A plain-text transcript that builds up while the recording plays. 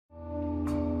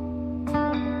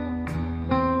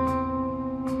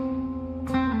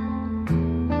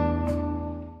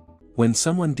When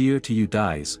someone dear to you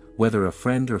dies, whether a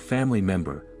friend or family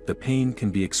member, the pain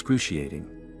can be excruciating.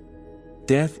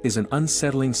 Death is an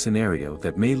unsettling scenario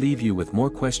that may leave you with more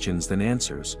questions than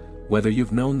answers, whether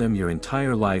you've known them your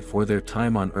entire life or their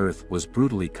time on earth was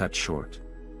brutally cut short.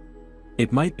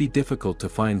 It might be difficult to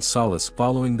find solace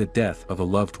following the death of a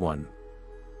loved one.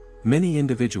 Many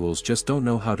individuals just don't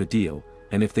know how to deal,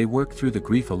 and if they work through the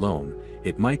grief alone,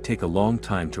 it might take a long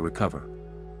time to recover.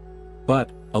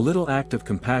 But, a little act of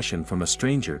compassion from a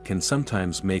stranger can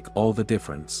sometimes make all the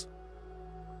difference.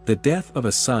 The death of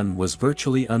a son was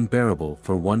virtually unbearable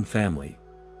for one family.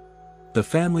 The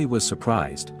family was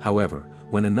surprised, however,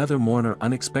 when another mourner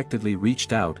unexpectedly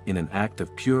reached out in an act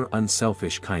of pure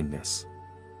unselfish kindness.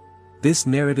 This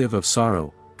narrative of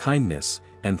sorrow, kindness,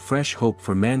 and fresh hope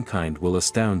for mankind will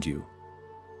astound you.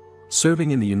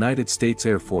 Serving in the United States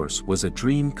Air Force was a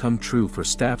dream come true for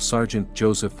Staff Sergeant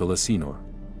Joseph Villasenor.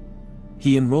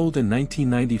 He enrolled in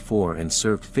 1994 and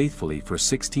served faithfully for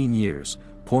 16 years,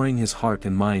 pouring his heart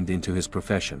and mind into his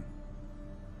profession.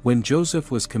 When Joseph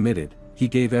was committed, he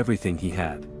gave everything he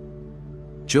had.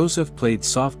 Joseph played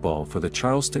softball for the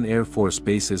Charleston Air Force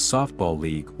Base's softball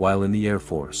league while in the Air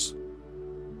Force.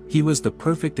 He was the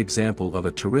perfect example of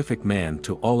a terrific man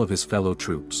to all of his fellow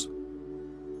troops.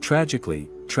 Tragically,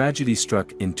 tragedy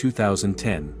struck in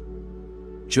 2010.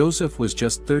 Joseph was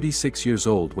just 36 years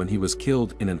old when he was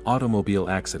killed in an automobile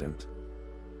accident.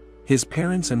 His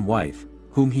parents and wife,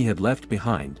 whom he had left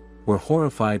behind, were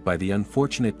horrified by the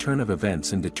unfortunate turn of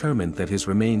events and determined that his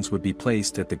remains would be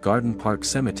placed at the Garden Park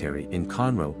Cemetery in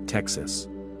Conroe, Texas.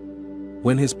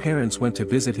 When his parents went to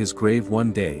visit his grave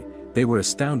one day, they were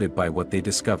astounded by what they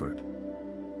discovered.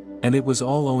 And it was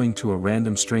all owing to a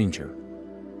random stranger.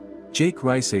 Jake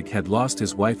Reisig had lost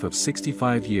his wife of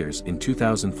 65 years in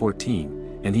 2014,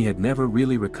 and he had never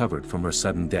really recovered from her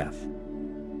sudden death.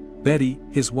 Betty,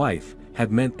 his wife,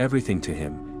 had meant everything to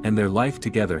him, and their life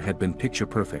together had been picture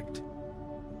perfect.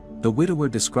 The widower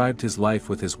described his life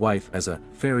with his wife as a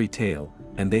fairy tale,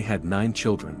 and they had 9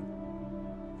 children.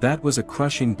 That was a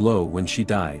crushing blow when she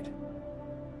died.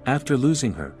 After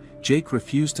losing her, Jake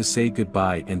refused to say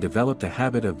goodbye and developed a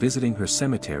habit of visiting her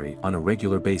cemetery on a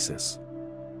regular basis.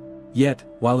 Yet,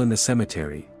 while in the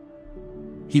cemetery,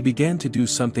 he began to do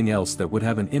something else that would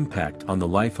have an impact on the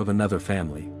life of another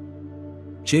family.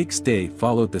 Jake's day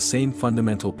followed the same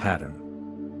fundamental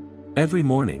pattern. Every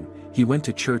morning, he went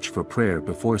to church for prayer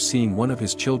before seeing one of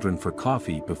his children for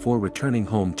coffee before returning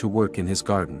home to work in his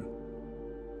garden.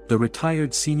 The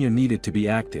retired senior needed to be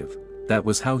active, that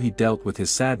was how he dealt with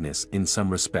his sadness in some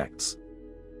respects.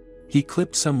 He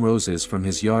clipped some roses from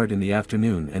his yard in the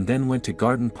afternoon and then went to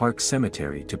Garden Park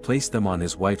Cemetery to place them on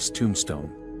his wife's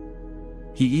tombstone.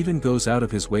 He even goes out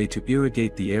of his way to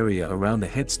irrigate the area around the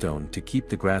headstone to keep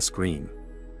the grass green.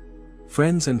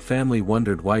 Friends and family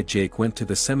wondered why Jake went to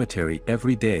the cemetery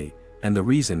every day, and the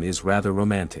reason is rather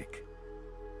romantic.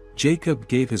 Jacob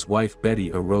gave his wife Betty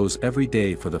a rose every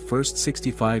day for the first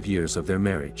 65 years of their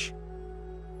marriage.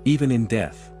 Even in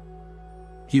death,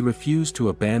 he refused to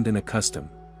abandon a custom.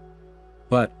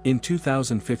 But, in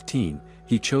 2015,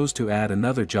 he chose to add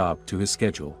another job to his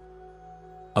schedule.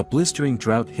 A blistering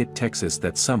drought hit Texas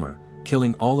that summer,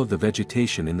 killing all of the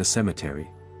vegetation in the cemetery.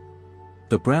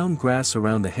 The brown grass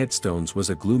around the headstones was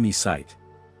a gloomy sight.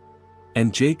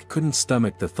 And Jake couldn't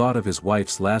stomach the thought of his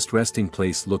wife's last resting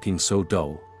place looking so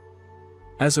dull.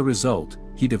 As a result,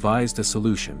 he devised a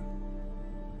solution.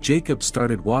 Jacob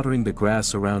started watering the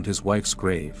grass around his wife's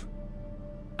grave.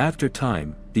 After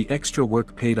time, the extra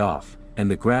work paid off,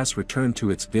 and the grass returned to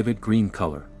its vivid green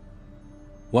color.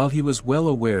 While he was well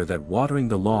aware that watering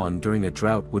the lawn during a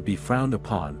drought would be frowned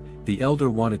upon, the elder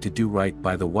wanted to do right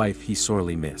by the wife he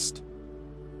sorely missed.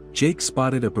 Jake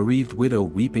spotted a bereaved widow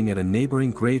weeping at a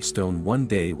neighboring gravestone one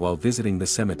day while visiting the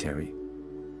cemetery.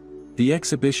 The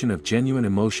exhibition of genuine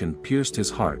emotion pierced his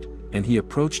heart, and he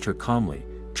approached her calmly,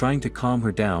 trying to calm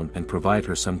her down and provide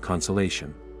her some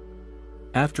consolation.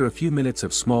 After a few minutes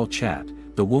of small chat,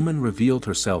 the woman revealed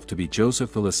herself to be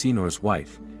Joseph Villasenor's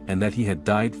wife, and that he had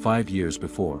died 5 years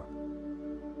before.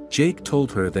 Jake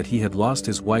told her that he had lost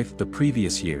his wife the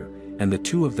previous year, and the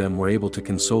two of them were able to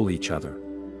console each other.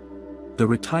 The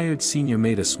retired senior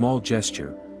made a small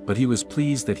gesture, but he was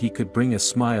pleased that he could bring a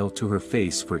smile to her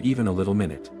face for even a little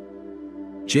minute.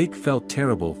 Jake felt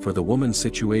terrible for the woman's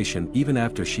situation even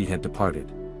after she had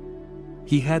departed.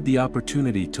 He had the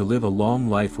opportunity to live a long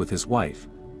life with his wife,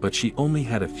 but she only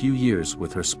had a few years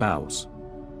with her spouse.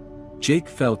 Jake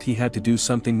felt he had to do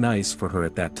something nice for her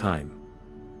at that time.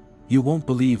 You won't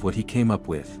believe what he came up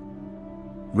with.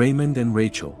 Raymond and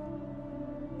Rachel,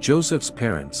 Joseph's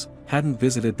parents, hadn't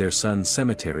visited their son's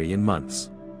cemetery in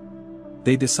months.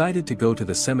 They decided to go to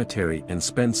the cemetery and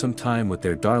spend some time with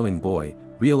their darling boy,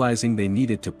 realizing they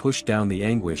needed to push down the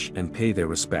anguish and pay their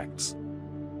respects.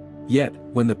 Yet,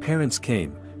 when the parents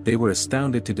came, they were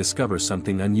astounded to discover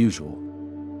something unusual.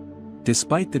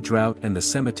 Despite the drought and the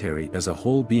cemetery as a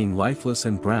whole being lifeless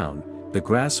and brown, the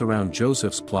grass around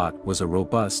Joseph's plot was a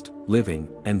robust, living,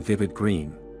 and vivid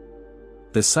green.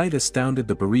 The sight astounded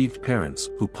the bereaved parents,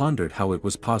 who pondered how it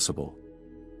was possible.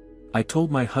 "I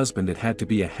told my husband it had to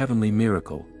be a heavenly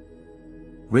miracle,"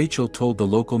 Rachel told the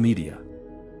local media.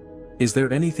 "Is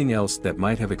there anything else that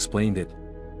might have explained it?"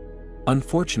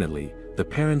 Unfortunately, the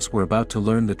parents were about to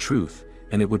learn the truth,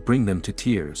 and it would bring them to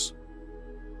tears.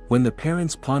 When the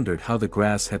parents pondered how the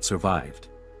grass had survived,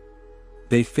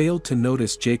 they failed to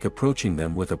notice Jake approaching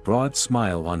them with a broad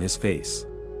smile on his face.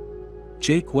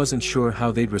 Jake wasn't sure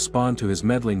how they'd respond to his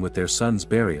meddling with their son's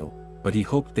burial, but he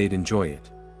hoped they'd enjoy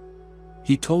it.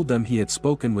 He told them he had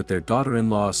spoken with their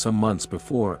daughter-in-law some months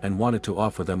before and wanted to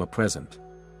offer them a present.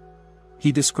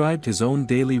 He described his own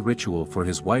daily ritual for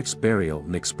his wife's burial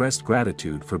and expressed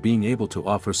gratitude for being able to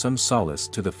offer some solace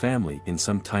to the family in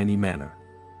some tiny manner.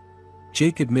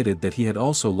 Jake admitted that he had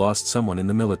also lost someone in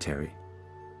the military.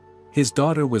 His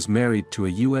daughter was married to a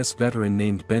U.S. veteran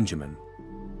named Benjamin,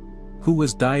 who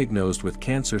was diagnosed with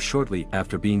cancer shortly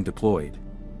after being deployed.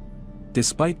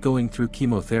 Despite going through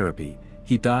chemotherapy,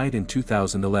 he died in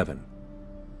 2011.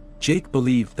 Jake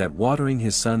believed that watering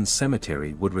his son's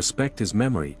cemetery would respect his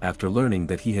memory after learning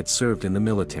that he had served in the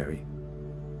military.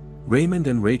 Raymond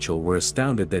and Rachel were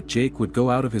astounded that Jake would go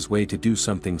out of his way to do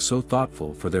something so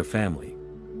thoughtful for their family.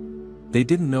 They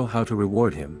didn't know how to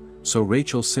reward him, so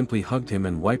Rachel simply hugged him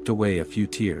and wiped away a few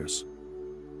tears.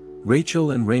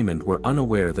 Rachel and Raymond were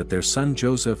unaware that their son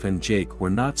Joseph and Jake were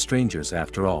not strangers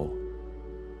after all.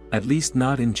 At least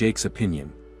not in Jake's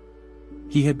opinion.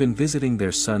 He had been visiting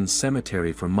their son's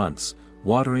cemetery for months,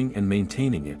 watering and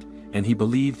maintaining it, and he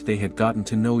believed they had gotten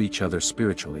to know each other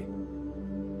spiritually.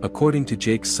 According to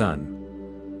Jake's son,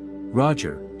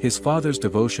 Roger, his father's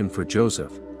devotion for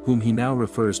Joseph, whom he now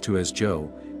refers to as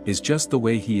Joe, is just the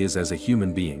way he is as a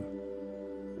human being.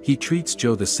 He treats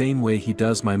Joe the same way he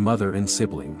does my mother and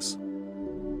siblings.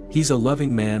 He's a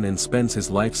loving man and spends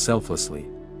his life selflessly.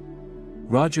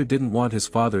 Roger didn't want his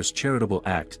father's charitable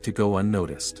act to go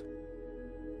unnoticed.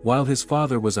 While his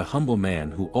father was a humble man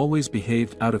who always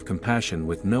behaved out of compassion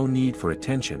with no need for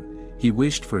attention, he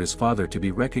wished for his father to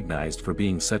be recognized for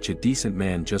being such a decent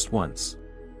man just once.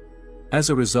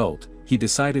 As a result, he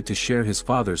decided to share his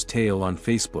father's tale on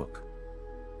Facebook.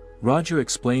 Roger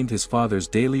explained his father's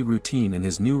daily routine and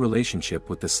his new relationship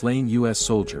with the slain U.S.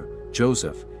 soldier,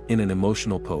 Joseph, in an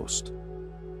emotional post.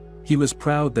 He was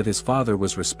proud that his father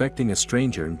was respecting a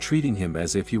stranger and treating him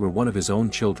as if he were one of his own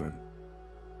children.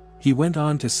 He went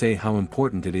on to say how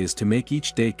important it is to make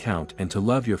each day count and to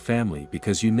love your family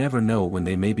because you never know when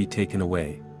they may be taken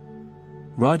away.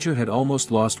 Roger had almost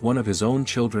lost one of his own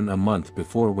children a month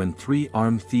before when 3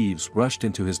 armed thieves rushed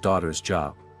into his daughter's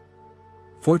job.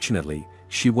 Fortunately,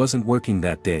 she wasn't working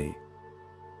that day.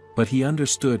 But he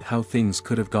understood how things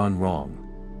could have gone wrong.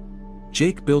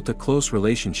 Jake built a close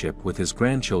relationship with his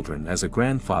grandchildren as a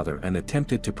grandfather and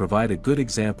attempted to provide a good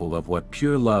example of what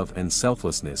pure love and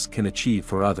selflessness can achieve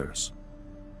for others.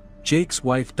 Jake's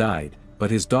wife died,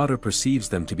 but his daughter perceives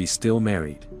them to be still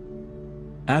married.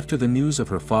 After the news of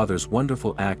her father's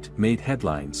wonderful act made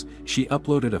headlines, she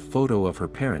uploaded a photo of her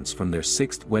parents from their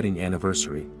 6th wedding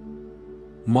anniversary.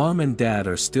 Mom and Dad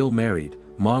are still married,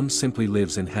 Mom simply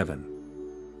lives in heaven.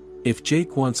 If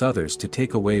Jake wants others to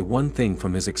take away one thing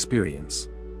from his experience,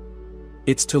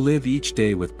 it's to live each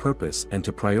day with purpose and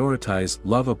to prioritize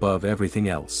love above everything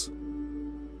else.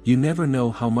 You never know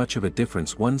how much of a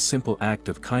difference one simple act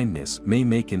of kindness may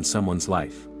make in someone's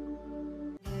life.